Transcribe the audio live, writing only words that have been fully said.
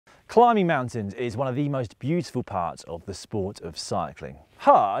Climbing mountains is one of the most beautiful parts of the sport of cycling.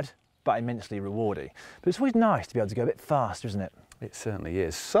 Hard, but immensely rewarding. But it's always nice to be able to go a bit faster, isn't it? It certainly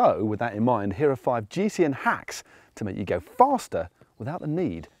is. So, with that in mind, here are 5 GCN hacks to make you go faster without the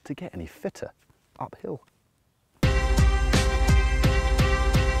need to get any fitter uphill.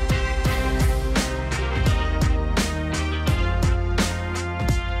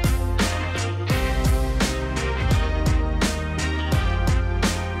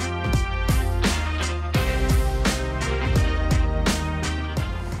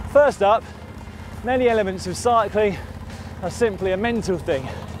 First up, many elements of cycling are simply a mental thing,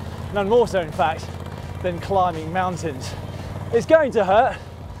 none more so in fact than climbing mountains. It's going to hurt,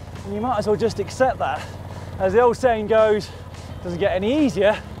 and you might as well just accept that. As the old saying goes, it doesn't get any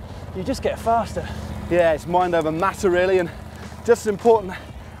easier, you just get faster. Yeah, it's mind over matter really, and just as important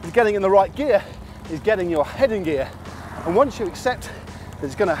as getting in the right gear is getting your head in gear. And once you accept that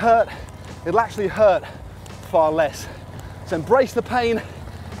it's going to hurt, it'll actually hurt far less. So embrace the pain,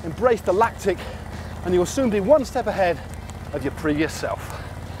 embrace the lactic, and you'll soon be one step ahead of your previous self.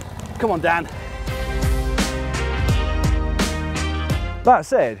 Come on, Dan. That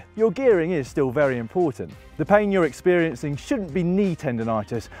said, your gearing is still very important. The pain you're experiencing shouldn't be knee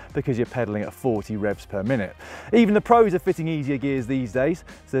tendonitis because you're pedaling at 40 revs per minute. Even the pros are fitting easier gears these days,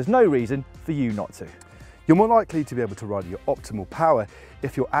 so there's no reason for you not to. You're more likely to be able to ride your optimal power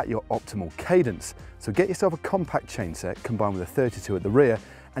if you're at your optimal cadence. So get yourself a compact chain set combined with a 32 at the rear,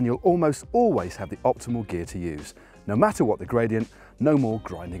 and you'll almost always have the optimal gear to use. No matter what the gradient, no more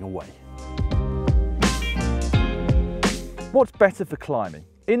grinding away. What's better for climbing,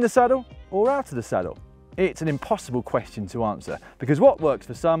 in the saddle or out of the saddle? It's an impossible question to answer because what works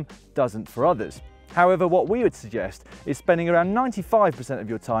for some doesn't for others. However, what we would suggest is spending around 95% of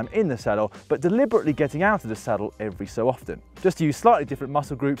your time in the saddle, but deliberately getting out of the saddle every so often. Just to use slightly different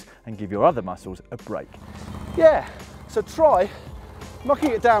muscle groups and give your other muscles a break. Yeah, so try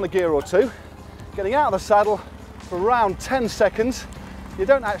knocking it down a gear or two, getting out of the saddle for around 10 seconds. You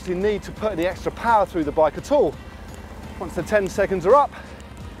don't actually need to put any extra power through the bike at all. Once the 10 seconds are up,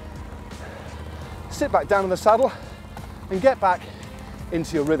 sit back down in the saddle and get back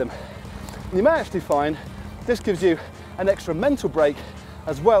into your rhythm. And you may actually find this gives you an extra mental break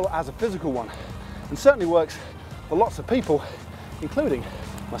as well as a physical one, and certainly works for lots of people, including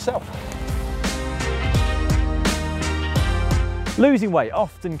myself. Losing weight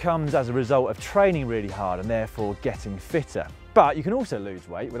often comes as a result of training really hard and therefore getting fitter. But you can also lose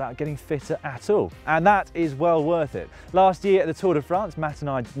weight without getting fitter at all, and that is well worth it. Last year at the Tour de France, Matt and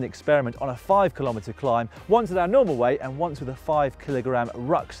I did an experiment on a 5-kilometre climb, once at our normal weight and once with a 5-kilogram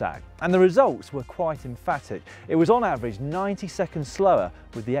rucksack. And the results were quite emphatic. It was on average 90 seconds slower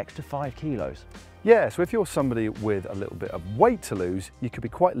with the extra 5 kilos. Yeah, so if you're somebody with a little bit of weight to lose, you could be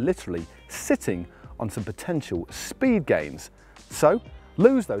quite literally sitting on some potential speed gains. So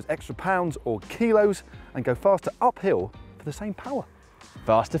lose those extra pounds or kilos and go faster uphill for the same power.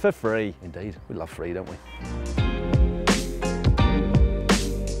 Faster for free. Indeed, we love free, don't we?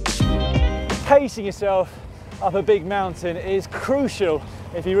 Pacing yourself up a big mountain is crucial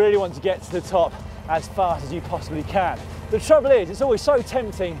if you really want to get to the top as fast as you possibly can. The trouble is, it's always so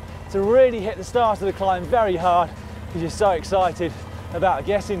tempting to really hit the start of the climb very hard because you're so excited about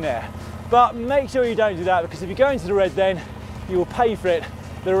getting there. But make sure you don't do that, because if you go into the red then, you will pay for it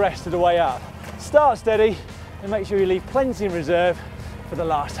the rest of the way up. Start steady and make sure you leave plenty in reserve for the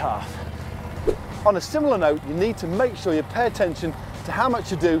last half. On a similar note, you need to make sure you pay attention to how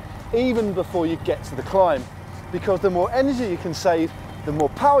much you do even before you get to the climb, because the more energy you can save, the more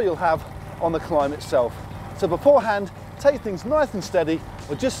power you'll have on the climb itself. So beforehand, take things nice and steady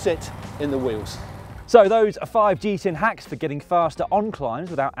or just sit in the wheels. So those are 5 GCN hacks for getting faster on climbs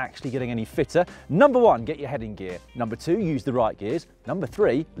without actually getting any fitter. Number 1, get your head in gear. Number 2, use the right gears. Number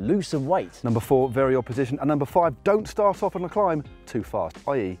 3, lose some weight. Number 4, vary your position. And number 5, don't start off on a climb too fast,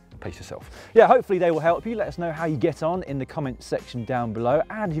 i.e. pace yourself. Yeah, hopefully they will help you. Let us know how you get on in the comment section down below.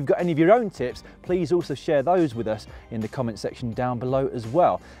 And if you've got any of your own tips, please also share those with us in the comment section down below as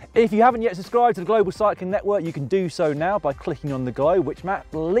well. If you haven't yet subscribed to the Global Cycling Network, you can do so now by clicking on the globe, which Matt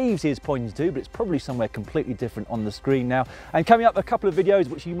believes he is pointing to, but it's probably somewhere completely different on the screen now. And coming up, a couple of videos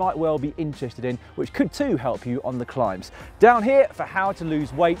which you might well be interested in, which could too help you on the climbs. Down here for how to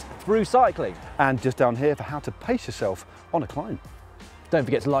lose weight through cycling. And just down here for how to pace yourself on a climb. Don't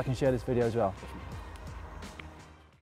forget to like and share this video as well.